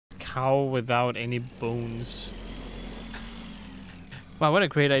cow without any bones. Wow, what a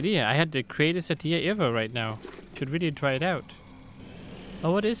great idea. I had the greatest idea ever right now. Should really try it out.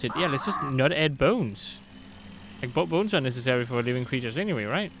 Oh, what is it? Yeah, let's just not add bones. Like, bones are necessary for living creatures anyway,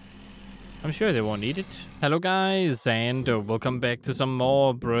 right? I'm sure they won't need it. Hello guys, and welcome back to some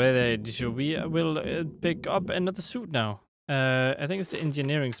more BREATHEDGE. We will pick up another suit now. I think it's the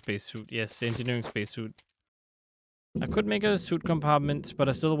engineering spacesuit. Yes, the engineering spacesuit. I could make a suit compartment, but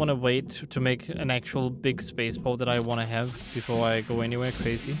I still want to wait to make an actual big spaceport that I want to have before I go anywhere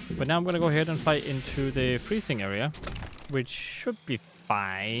crazy. But now I'm going to go ahead and fly into the freezing area, which should be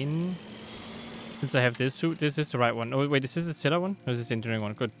fine. Since I have this suit, this is the right one. Oh wait, is this the sailor one? Or is this the engineering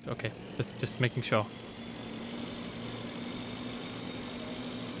one? Good, okay. Just making sure.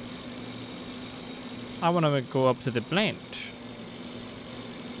 I want to go up to the plant.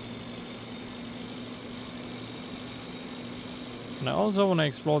 And I also want to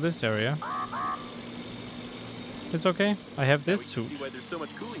explore this area. It's okay. I have this suit. See why there's so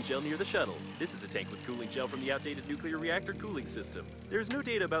much cooling gel near the shuttle. This is a tank with cooling gel from the outdated nuclear reactor cooling system. There's no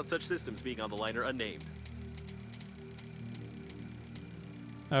data about such systems being on the liner unnamed.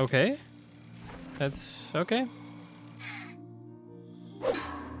 Okay. That's okay.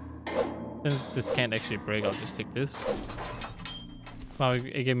 Since this can't actually break, I'll just take this. Wow,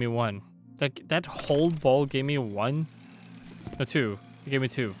 it gave me one. That whole ball gave me one? No, two. It gave me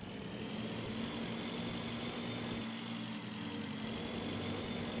two.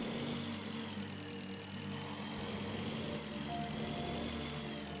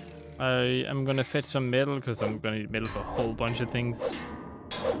 I'm gonna fetch some metal because I'm gonna need metal for a whole bunch of things.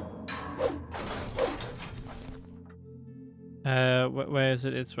 Where is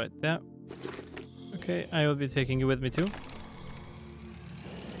it? It's right there. Okay, I will be taking you with me too.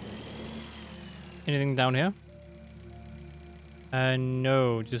 Anything down here?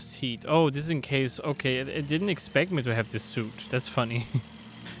 No, just heat. Oh, this is in case. Okay, it didn't expect me to have this suit. That's funny.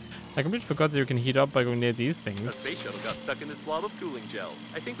 I completely forgot that you can heat up by going near these things. A space shuttle got stuck in this blob of cooling gel.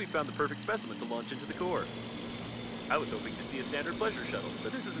 I think we found the perfect specimen to launch into the core. I was hoping to see a standard pleasure shuttle,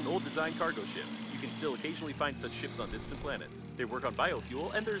 but this is an old design cargo ship. You can still occasionally find such ships on distant planets. They work on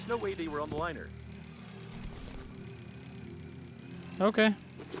biofuel, and there's no way they were on the liner. Okay.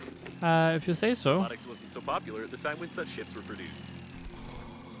 If you say so. Robotics wasn't so popular at the time when such ships were produced.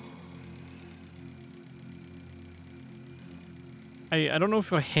 I don't know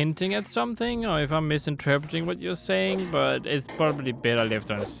if you're hinting at something or if I'm misinterpreting what you're saying, but it's probably better left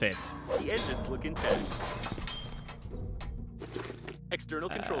unsaid. The engines look intact. External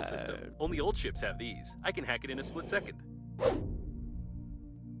control system. Only old ships have these. I can hack it in a split second.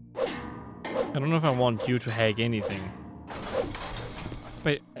 I don't know if I want you to hack anything.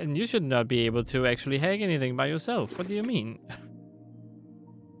 Wait, and you should not be able to actually hack anything by yourself. What do you mean?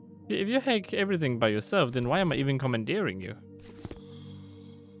 If you hack everything by yourself, then why am I even commandeering you?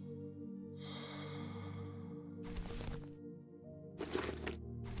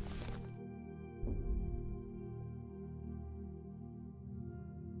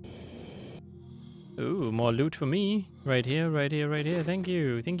 Ooh, more loot for me. Right here, right here, right here. Thank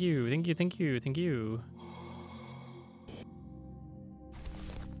you, thank you, thank you, thank you, thank you.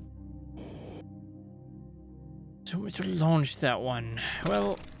 So to launch that one.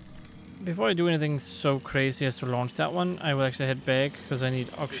 Well, before I do anything so crazy as to launch that one, I will actually head back because I need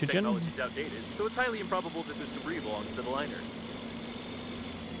oxygen. This technology is outdated, so it's highly improbable that this debris belongs to the liner.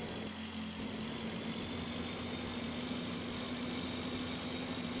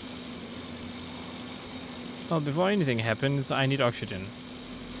 Well, before anything happens, I need oxygen.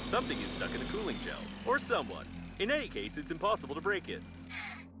 Something is stuck in the cooling gel, or someone. In any case, it's impossible to break it.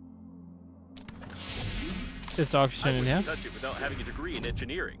 Just oxygen in here. I wouldn't touch it without having a degree in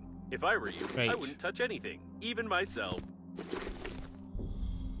engineering. If I were you, I wouldn't touch anything, even myself.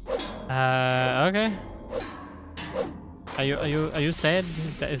 Okay. Are you sad?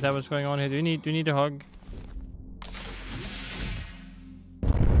 Is that what's going on here? Do you need a hug?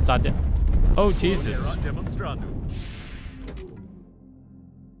 Start it. Oh Jesus!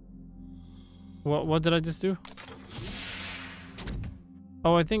 What did I just do?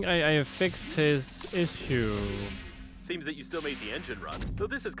 Oh, I think I have fixed his issue. Seems that you still made the engine run, though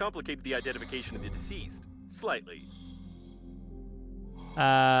this has complicated the identification of the deceased. Slightly.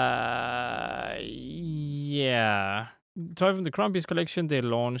 Yeah. Toy from the Crumpies collection, they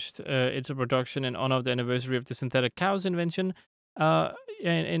launched its production in honor of the anniversary of the synthetic cows invention.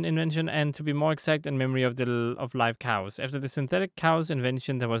 Invention, and to be more exact, in memory of live cows. After the synthetic cows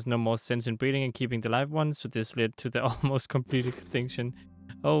invention, there was no more sense in breeding and keeping the live ones, so this led to the almost complete extinction.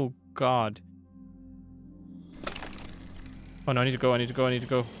 Oh God. Oh no, I need to go.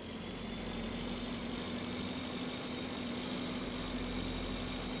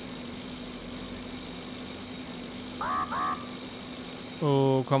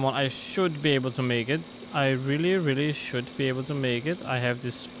 Oh, come on. I should be able to make it. I really, really should be able to make it. I have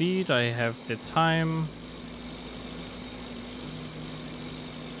the speed. I have the time.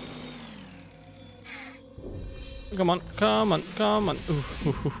 Come on, come on, come on.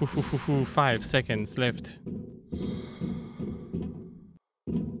 Ooh, 5 seconds left.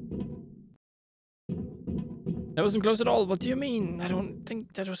 That wasn't close at all. What do you mean? I don't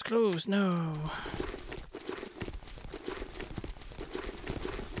think that was close. No.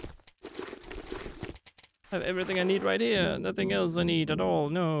 I have everything I need right here. Nothing else I need at all.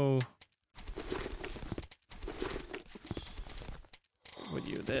 No. Put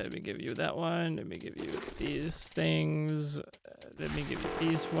you there. Let me give you that one. Let me give you these things. Let me give you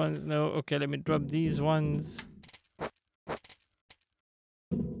these ones. No. Okay, let me drop these ones.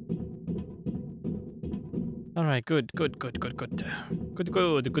 All right, good. Good.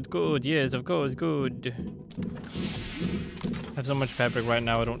 Yes, of course, good. I have so much fabric right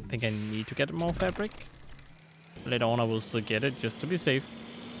now, I don't think I need to get more fabric. Later on, I will still get it, just to be safe.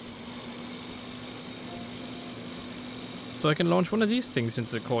 So I can launch one of these things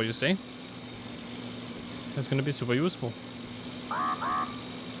into the core, you say? That's gonna be super useful.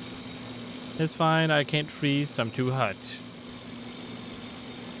 It's fine, I can't freeze, I'm too hot.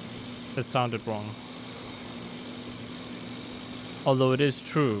 That sounded wrong. Although it is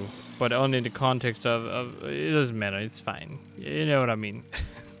true, but only in the context of it doesn't matter, it's fine. You know what I mean.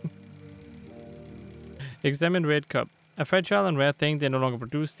 Examine red cup. A fragile and rare thing, they no longer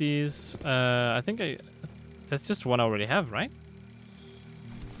produce these. I think that's just one I already have, right?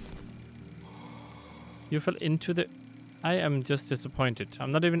 You fell into the... I am just disappointed.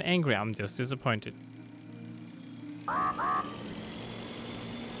 I'm not even angry, I'm just disappointed.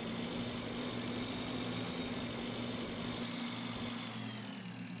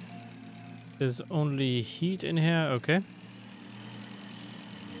 There's only heat in here, okay.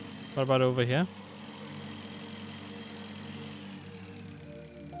 What about over here?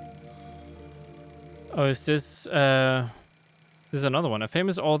 Oh, is this, this is another one. A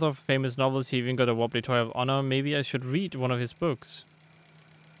famous author of famous novels, he even got a wobbly toy of honor. Maybe I should read one of his books.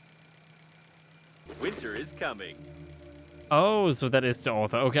 Winter is coming. Oh, so that is the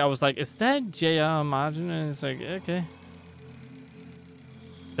author. Okay, I was like, is that J.R. Martin? And it's like, okay.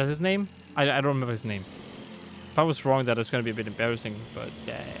 That's his name? I don't remember his name. If I was wrong, that is going to be a bit embarrassing. But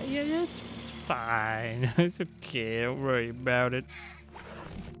yeah, it's fine. It's okay. Don't worry about it.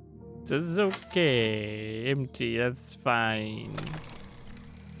 It's okay. Empty. That's fine.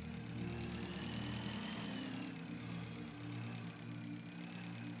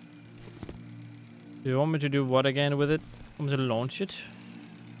 Do you want me to do what again with it? I'm going to launch it.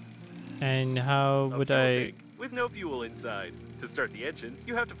 And how would I... Tank with no fuel inside. To start the engines,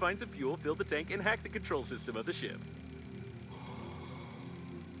 you have to find some fuel, fill the tank, and hack the control system of the ship.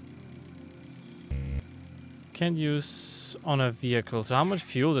 Can't use on a vehicle. So how much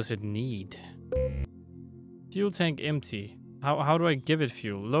fuel does it need? Fuel tank empty. How do I give it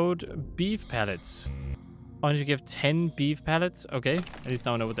fuel? Load beef pallets. Why don't you give 10 beef pallets? Okay, at least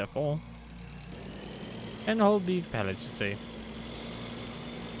now I know what they're for. And whole beef pallets, you say.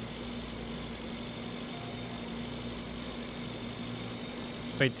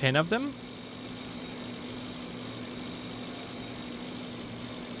 Wait, 10 of them?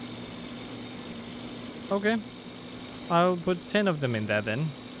 Okay. I'll put 10 of them in there then.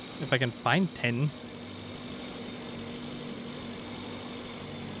 If I can find 10.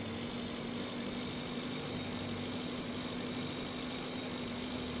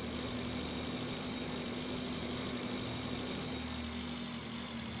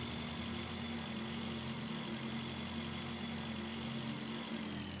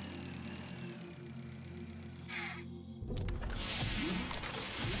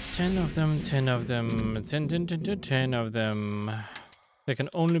 Ten of them. 10 of them. They can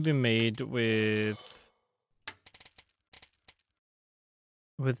only be made with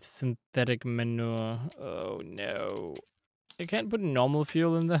synthetic manure. Oh no. I can't put normal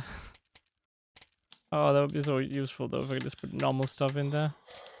fuel in there. Oh, that would be so useful though if I could just put normal stuff in there.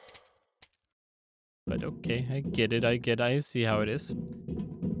 But okay, I get it, I see how it is.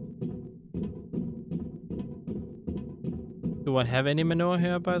 Do I have any manure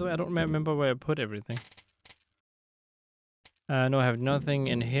here, by the way? I don't remember where I put everything. No, I have nothing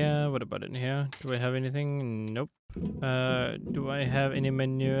in here. What about in here? Do I have anything? Nope. Do I have any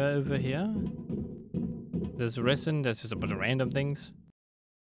manure over here? There's resin. There's just a bunch of random things.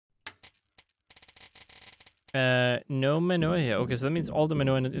 No manure here. Okay, so that means all the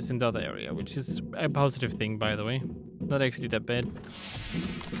manure is in the other area, which is a positive thing, by the way. Not actually that bad.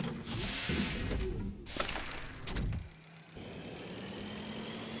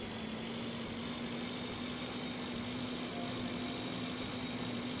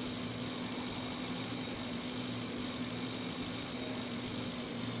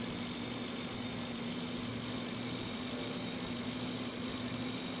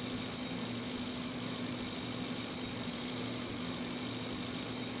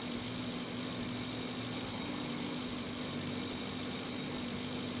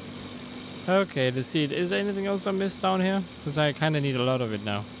 Okay, let's see. Is there anything else I missed down here? Because I kind of need a lot of it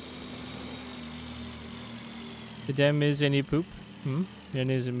now. Did I miss any poop?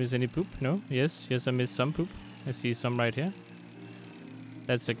 Did I miss any poop? No? Yes. Yes, I missed some poop. I see some right here.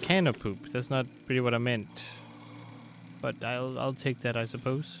 That's a can of poop. That's not really what I meant. But I'll take that, I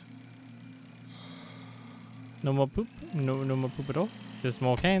suppose. No more poop? No more poop at all? Just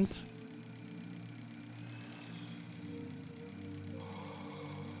more cans.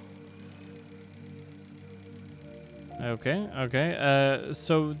 Okay.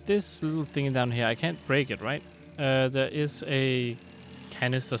 So this little thing down here, I can't break it, right? There is a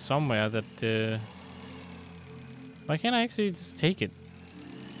canister somewhere that... Why can't I actually just take it?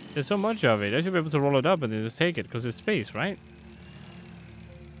 There's so much of it. I should be able to roll it up and then just take it, because it's space, right?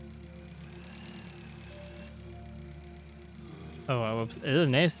 Oh, it's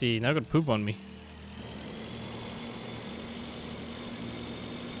nasty. Now I got poop on me.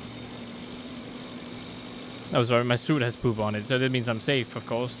 Oh, sorry. My suit has poop on it, so that means I'm safe, of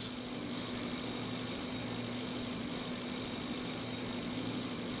course.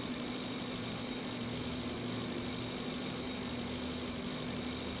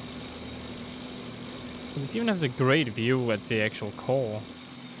 This even has a great view at the actual core.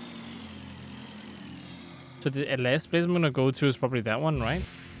 So the last place I'm gonna go to is probably that one, right?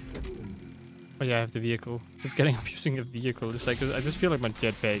 Oh yeah, I have the vehicle. Just getting up using a vehicle. It's like, I just feel like my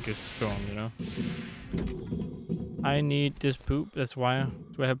jetpack is strong, you know? I need this poop. That's why.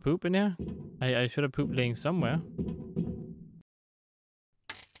 Do I have poop in here? I should have poop laying somewhere.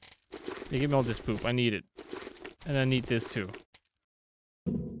 They give me all this poop. I need it. And I need this too.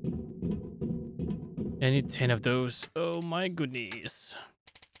 I need 10 of those. Oh my goodness.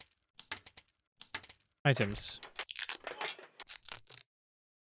 Items.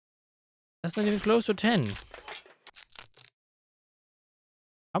 That's not even close to 10.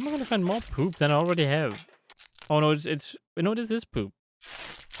 How am I gonna find more poop than I already have? Oh no, it's no, this is poop.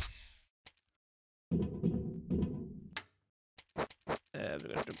 We're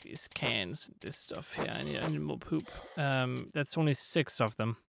gonna do these cans, this stuff here. I need more poop. That's only 6 of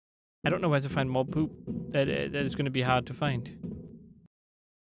them. I don't know where to find more poop. That is gonna be hard to find.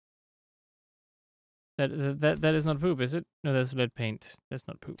 That is not poop, is it? No, that's lead paint. That's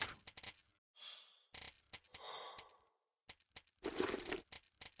not poop.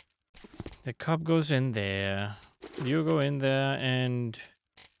 The cup goes in there. You go in there and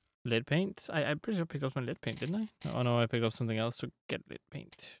lead paint. I'm pretty sure I picked up my lead paint, didn't I? Oh no, I picked up something else to get lead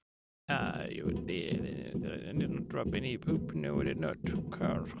paint. You did. I did not drop any poop. No, I did not. Okay,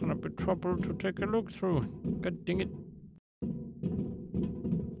 it's gonna be trouble to take a look through. God dang it.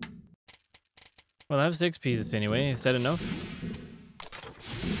 Well, I have 6 pieces anyway. Is that enough?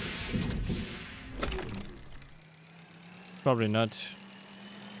 Probably not.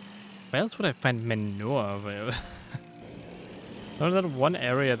 Where else would I find manure? Not that one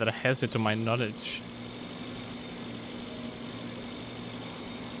area that has it to my knowledge.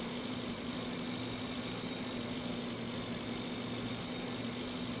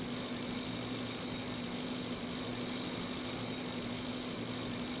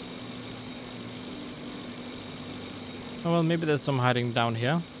 Oh well, maybe there's some hiding down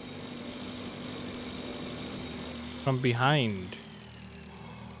here. From behind.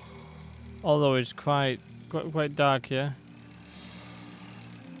 Although it's quite dark here.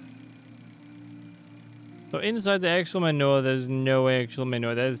 So inside the actual manure, there's no actual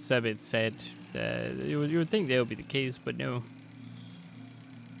manure. That's a bit sad. You would think that would be the case, but no.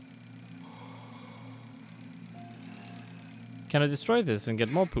 Can I destroy this and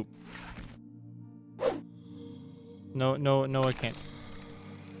get more poop? No, I can't.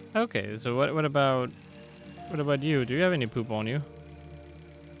 Okay, so what about you? Do you have any poop on you?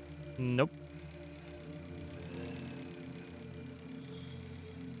 Nope.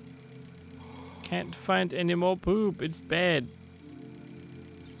 Can't find any more poop. It's bad.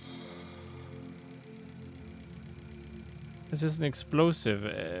 This is an explosive.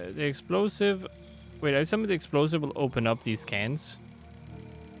 The explosive... Wait, are you telling me the explosive will open up these cans?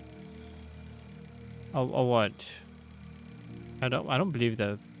 Or what? I don't believe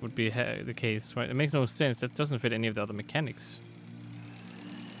that would be the case, right? It makes no sense. That doesn't fit any of the other mechanics.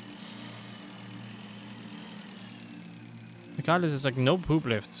 Regardless, there's like no poop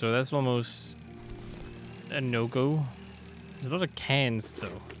left, so that's almost a no-go. There's a lot of cans,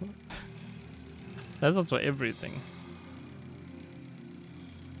 though. That's also everything.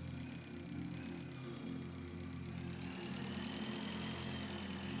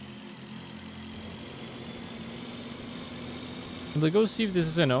 We'll go see if this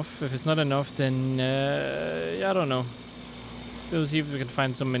is enough. If it's not enough, then yeah, I don't know. We'll see if we can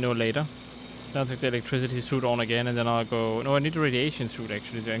find some manure later. I'll take the electricity suit on again, and then I'll go... No, I need the radiation suit,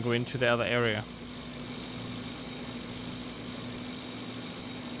 actually, then go into the other area.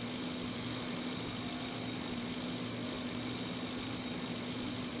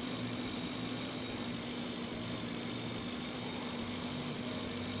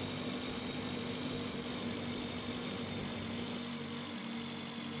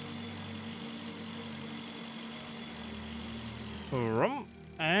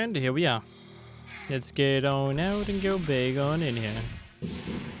 And here we are. Let's get on out and go big on in here.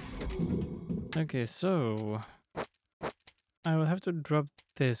 Okay, so I will have to drop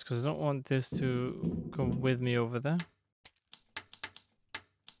this because I don't want this to go with me over there.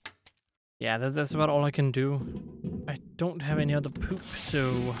 Yeah, that's about all I can do. I don't have any other poop, so...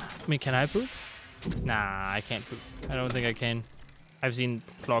 I mean, can I poop? Nah, I can't poop. I don't think I can. I've seen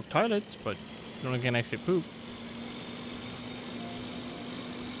clogged toilets, but I don't think I can actually poop.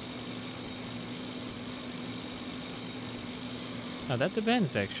 Now that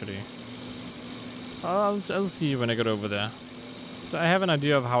depends, actually. I'll see when I get over there. So I have an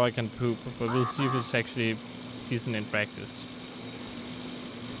idea of how I can poop, but we'll see if it's actually decent in practice.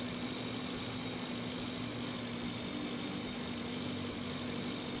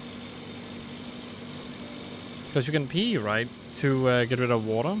 Because you can pee, right, to get rid of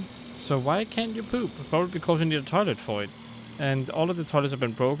water. So why can't you poop? Probably because you need a toilet for it. And all of the toilets have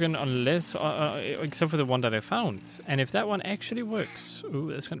been broken, unless, except for the one that I found. And if that one actually works,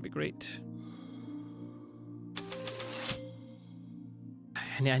 ooh, that's gonna be great.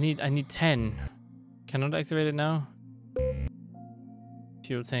 I need 10. Cannot activate it now.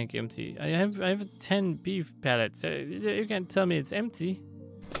 Fuel tank empty. I have 10 beef pallets. You can't tell me it's empty.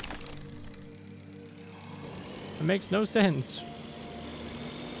 It makes no sense.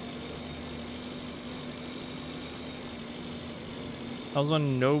 Also,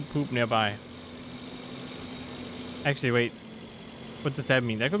 no poop nearby. Actually, wait. What does that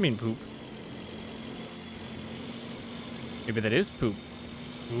mean? That could mean poop. Maybe that is poop.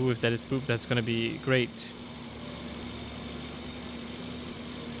 Ooh, if that is poop, that's gonna be great.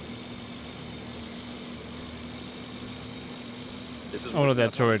 This is oh,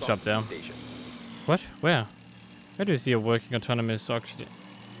 that turret's up there. What? Where? Where do you see a working autonomous oxygen?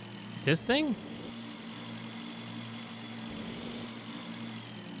 This thing?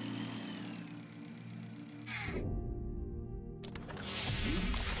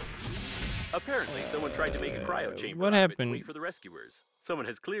 Apparently, someone tried to make a cryo chamber. What happened? Wait for the rescuers. Someone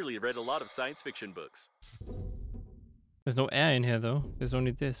has clearly read a lot of science fiction books. There's no air in here, though. There's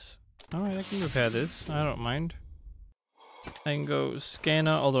only this. Alright, I can repair this. I don't mind. I can go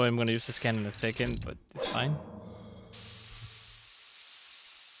scanner, although I'm going to use the scanner in a second, but it's fine.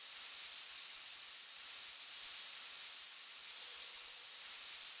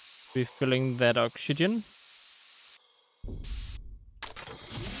 Refilling that oxygen.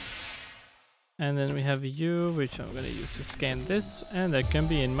 And then we have you, which I'm going to use to scan this, and that can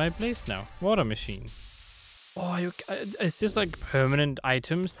be in my place now. Water machine. Oh, is this like permanent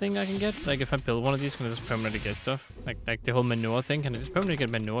items thing I can get? Like if I build one of these, can I just permanently get stuff? Like the whole manure thing, can I just permanently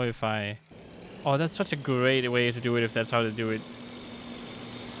get manure if I... Oh, that's such a great way to do it if that's how to do it.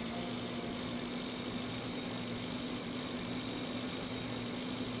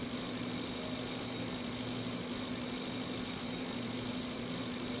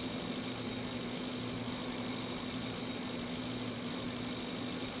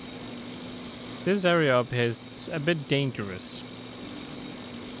 This area up here is a bit dangerous.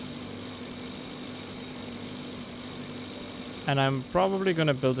 And I'm probably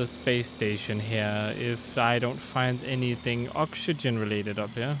gonna build a space station here if I don't find anything oxygen related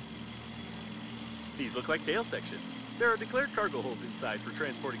up here. These look like tail sections. There are declared cargo holds inside for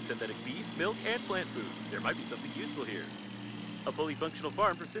transporting synthetic beef, milk, and plant food. There might be something useful here. A fully functional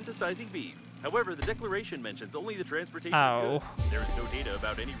farm for synthesizing beef. However, the declaration mentions only the transportation of goods. There is no data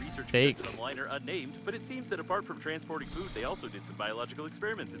about any research conducted on the liner unnamed, but it seems that apart from transporting food, they also did some biological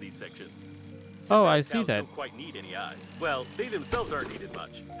experiments in these sections. Oh, I see that. Don't quite need any eyes. Well, they themselves aren't needed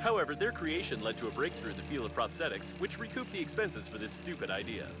much. However, their creation led to a breakthrough in the field of prosthetics, which recouped the expenses for this stupid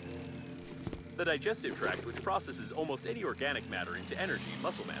idea. The digestive tract, which processes almost any organic matter into energy,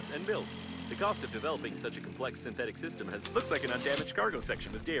 muscle mass, and milk. The cost of developing such a complex synthetic system looks like an undamaged cargo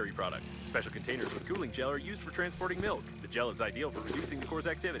section with dairy products. Special containers with cooling gel are used for transporting milk. The gel is ideal for reducing the core's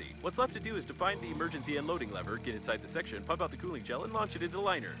activity. What's left to do is to find the emergency unloading lever, get inside the section, pump out the cooling gel, and launch it into the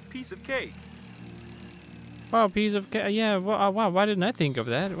liner. Piece of cake! Wow, piece of cake. Yeah, wow, why didn't I think of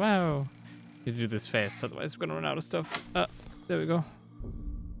that? Wow. You do this fast, otherwise we're gonna run out of stuff. There we go.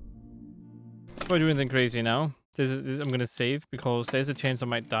 We're doing anything crazy now. I'm gonna save because there's a chance I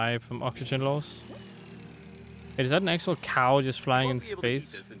might die from oxygen loss. Wait, is that an actual cow just flying in Won't be able to eat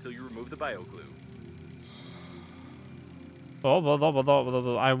space? this until you remove the bioglue. Oh, blah, blah, blah, blah, blah,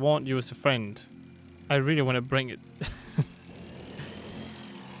 blah. I want you as a friend. I really want to bring it.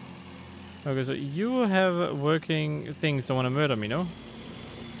 Okay, so you have working things that want to murder me, no?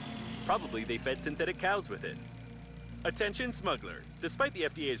 Probably they fed synthetic cows with it. Attention smuggler. Despite the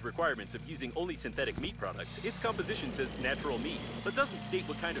FDA's requirements of using only synthetic meat products, its composition says natural meat, but doesn't state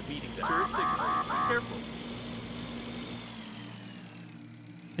what kind of meat exactly. Turret signal. Be careful.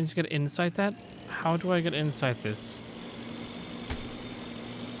 Can you get inside that? How do I get inside this?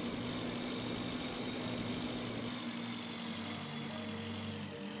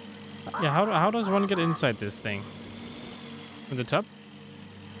 Yeah, how does one get inside this thing? From the top?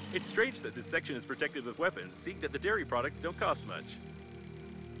 It's strange that this section is protected with weapons, seeing that the dairy products don't cost much.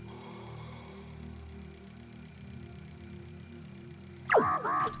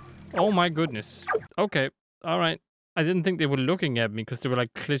 Oh my goodness. Okay, alright. I didn't think they were looking at me because they were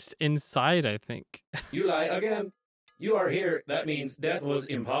like glitched inside, I think. You lie again. You are here. That means death was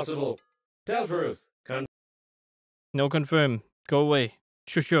impossible. Tell truth. No, confirm. Go away.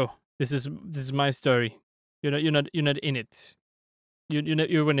 Sure. This is my story. You're not in it.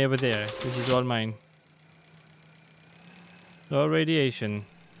 You were never there. This is all mine. No radiation.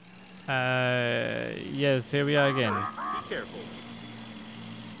 Yes, here we are again. Be careful.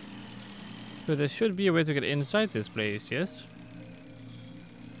 So there should be a way to get inside this place, yes?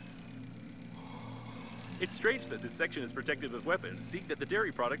 It's strange that this section is protected with weapons, seeing that the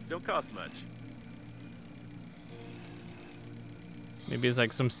dairy products don't cost much. Maybe it's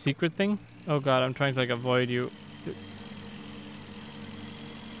like some secret thing? Oh god, I'm trying to like avoid you.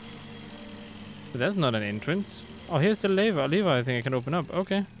 But that's not an entrance. Oh, here's the lever I think I can open up.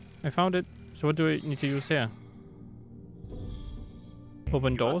 Okay, I found it. So what do I need to use here?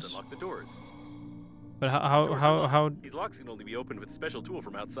 Open You doors? must unlock the doors. But Doors are how locked. These locks can only be opened with a special tool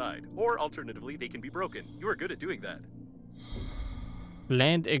from outside, or alternatively, they can be broken. You are good at doing that.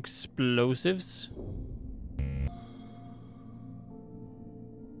 land explosives?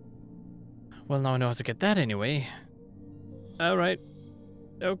 Well, now I know how to get that anyway. Alright.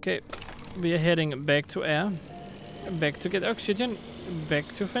 Okay. We are heading back to air. Back to get oxygen.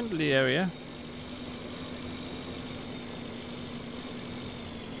 Back to friendly area.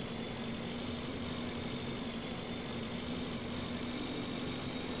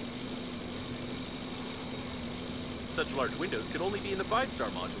 Such large windows could only be in the 5-star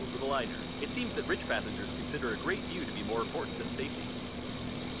modules of the liner. It seems that rich passengers consider a great view to be more important than safety.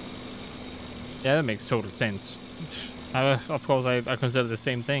 Yeah, that makes total sense. Of course, I consider the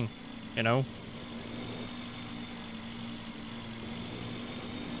same thing, you know?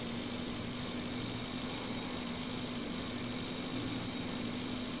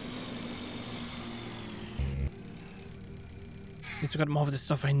 At least I got more of the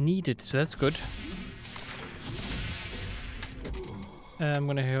stuff I needed, so that's good. I'm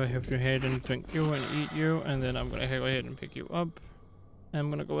gonna have you ahead and drink you and eat you, and then I'm gonna go ahead and pick you up. I'm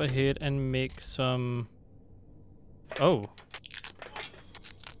gonna go ahead and make some. Oh.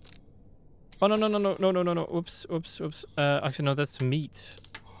 Oh no! Oops. Actually no, that's meat.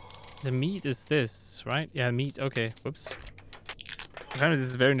 The meat is this, right? Yeah, meat. Okay. Whoops. Apparently this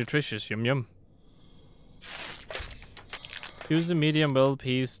is very nutritious. Yum yum. Use the medium well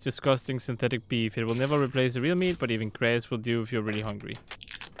piece, disgusting synthetic beef. It will never replace the real meat, but even grass will do if you're really hungry.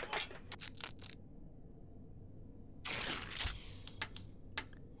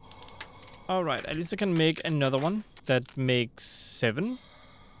 Alright, at least I can make another one that makes 7.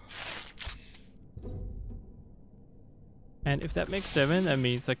 And if that makes 7, that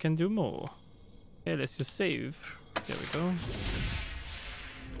means I can do more. Okay, let's just save. There we go.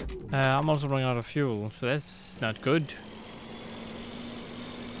 I'm also running out of fuel, so that's not good.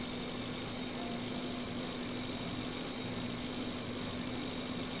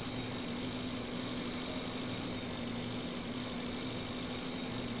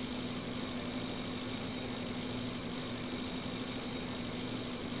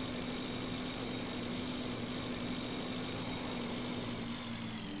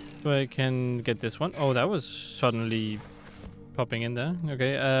 So I can get this one. Oh, that was suddenly popping in there.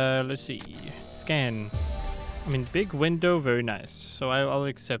 Okay, let's see. Scan. I mean, big window, very nice. So I'll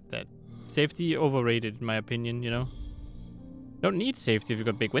accept that. Safety overrated, in my opinion, you know. Don't need safety if you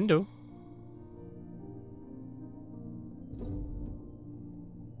got big window.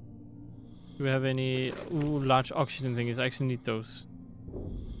 Do we have any large oxygen things? I actually need those.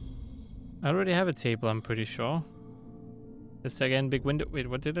 I already have a table, I'm pretty sure. Let's again, big window. Wait,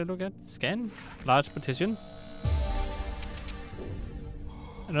 what did I look at? Scan? Large partition?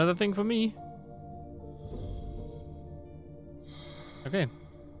 Another thing for me. Okay.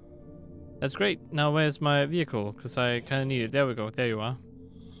 That's great. Now where's my vehicle? Because I kind of need it. There we go. There you are.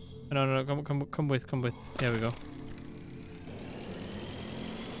 No, come with. There we go.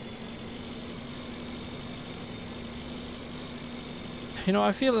 You know,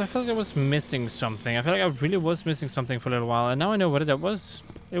 I feel like I was missing something. I feel like I really was missing something for a little while, and now I know what it was.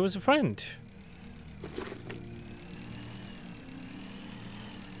 It was a friend.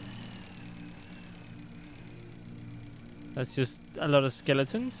 That's just a lot of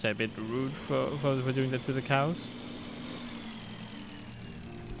skeletons. A bit rude for doing that to the cows.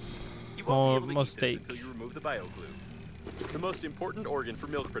 You won't be able More to eat this steak. until you remove the bioglue. The most important organ for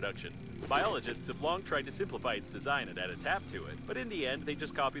milk production. Biologists have long tried to simplify its design and add a tap to it, but in the end, they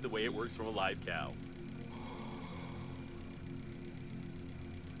just copy the way it works from a live cow.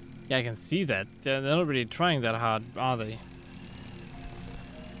 Yeah, I can see that. They're not really trying that hard, are they?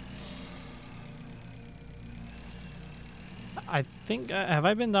 I think... have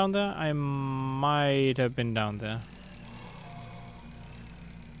I been down there? I might have been down there.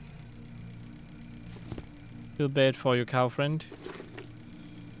 Feel bad for you, cow friend.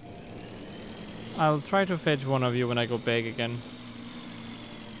 I'll try to fetch one of you when I go back again.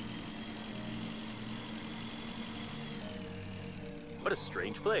 What a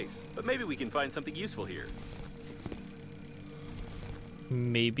strange place, but maybe we can find something useful here.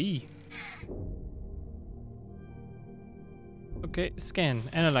 Maybe. Okay, scan.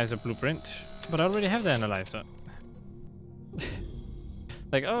 Analyzer blueprint. But I already have the analyzer.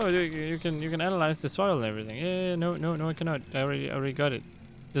 Like, oh, you can analyze the soil and everything. Yeah, no, I cannot. I already got it.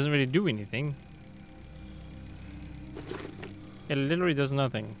 Doesn't really do anything. It literally does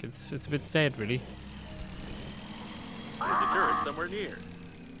nothing. It's a bit sad, really. There's a turret somewhere near.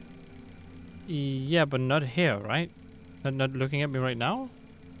 Yeah, but not here, right? Not looking at me right now?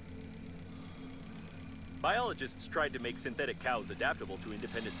 Biologists tried to make synthetic cows adaptable to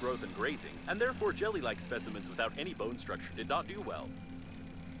independent growth and grazing, and therefore jelly-like specimens without any bone structure did not do well.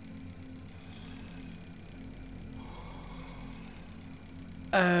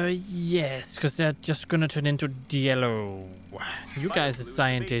 Yes, because they're just gonna turn into yellow. You guys as Bioglue is the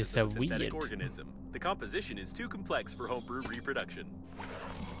scientists basis are of a synthetic weird. organism. The composition is too complex for homebrew reproduction.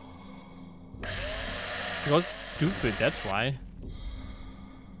 Because it's stupid, that's why.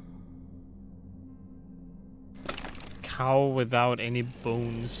 Cow without any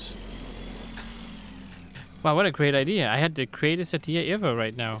bones. Wow, what a great idea. I had the greatest idea ever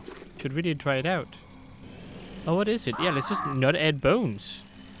right now. Should really try it out. Oh, what is it? Yeah, let's just not add bones.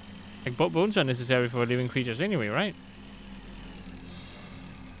 Like, bones are necessary for living creatures anyway, right?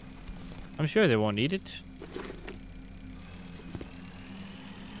 I'm sure they won't need it.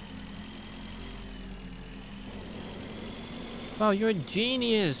 Wow, you're a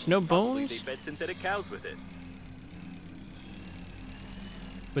genius. No Probably they bones? fed synthetic cows with it.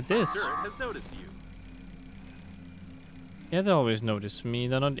 With this? The turret has noticed you. Yeah, they always notice me.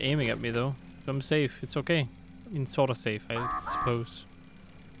 They're not aiming at me, though. So I'm safe. It's okay. I mean, sort of safe, I suppose.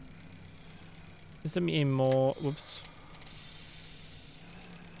 Just let me aim more. Whoops.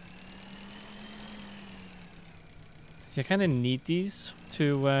 So I kind of need these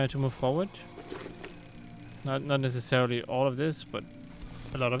to move forward. Not necessarily all of this, but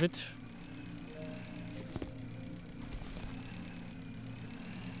a lot of it.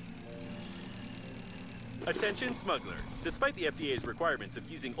 Attention smuggler. Despite the FDA's requirements of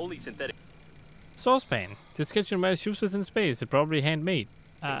using only synthetic Saucepan. This kitchen is useless in space. It's probably handmade.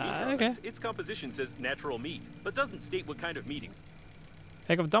 Okay. its composition says natural meat, but doesn't state what kind of meat.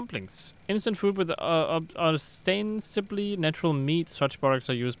 Pack of dumplings. Instant food with ostensibly natural meat. Such products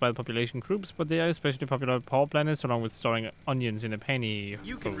are used by the population groups, but they are especially popular on power planets, along with storing onions in a penny.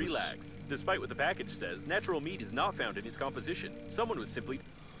 You can relax. Despite what the package says, natural meat is not found in its composition. Someone was simply...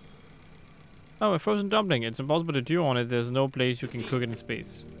 Oh, a frozen dumpling. It's impossible to chew on it. There's no place you can cook it in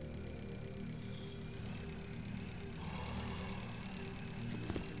space.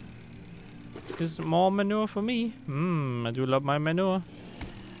 This is more manure for me. I do love my manure.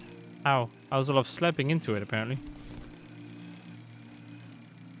 Ow. I was sort of slapping into it, apparently.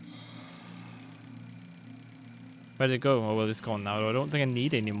 Where did it go? Oh, well, it's gone now. I don't think I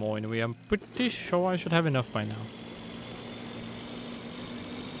need any more anyway. I'm pretty sure I should have enough by now.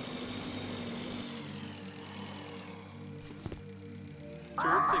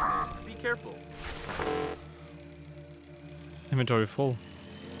 Turret signal. Be careful. Inventory full.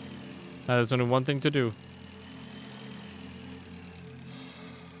 Now there's only one thing to do.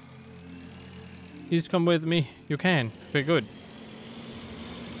 Please come with me. You can. Very good.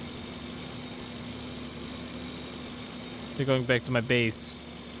 We're going back to my base.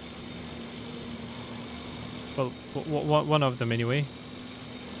 Well, one of them anyway.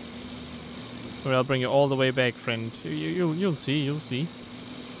 Or I'll bring you all the way back, friend. You'll see, you'll see.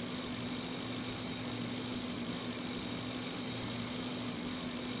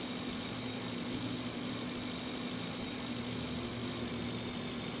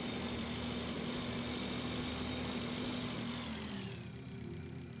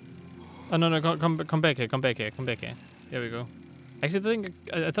 Oh no, come back here, come back here. There we go. Actually,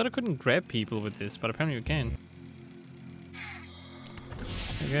 I thought I couldn't grab people with this, but apparently you can.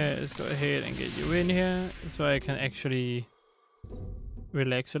 Okay, let's go ahead and get you in here so I can actually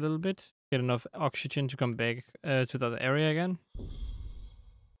relax a little bit. Get enough oxygen to come back to the other area again.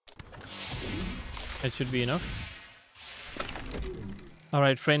 That should be enough.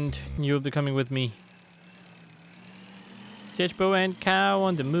 Alright, friend, you'll be coming with me. Sedgebow and Cow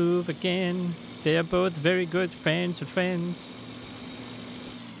on the move again. They are both very good friends of friends.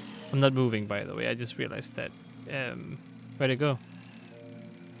 I'm not moving, by the way. I just realized that. Where'd it go?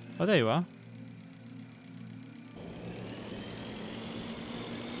 Oh, there you are.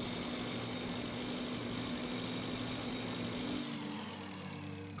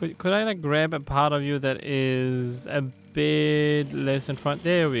 Could I like grab a part of you that is a bit less in front?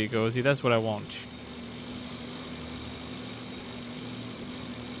 There we go. See, that's what I want.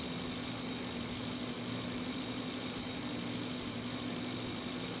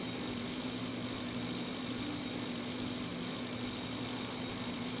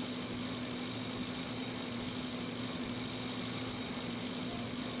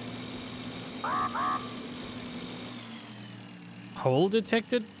 Hole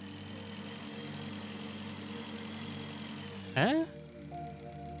detected? Huh?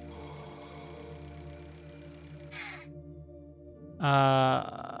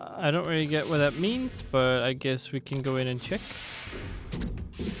 I don't really get what that means, but I guess we can go in and check.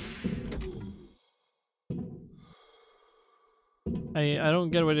 I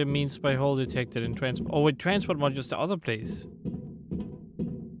don't get what it means by hole detected in transport. Oh wait, transport module's the other place.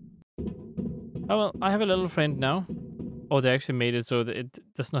 Oh well, I have a little friend now. Oh, they actually made it so that it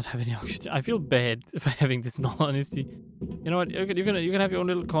does not have any oxygen. I feel bad if I'm having this in all honesty. You know what? You can have your own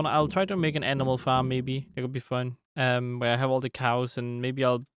little corner. I'll try to make an animal farm maybe. It could be fun. Where I have all the cows and maybe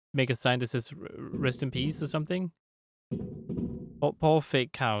I'll make a sign that says rest in peace or something. Poor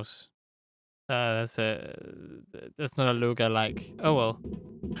fake cows. That's not a look I like. Oh well.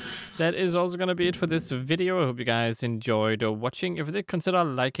 That is also gonna be it for this video. I hope you guys enjoyed watching. If you did, consider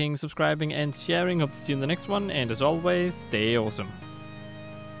liking, subscribing, and sharing. Hope to see you in the next one. And as always, stay awesome.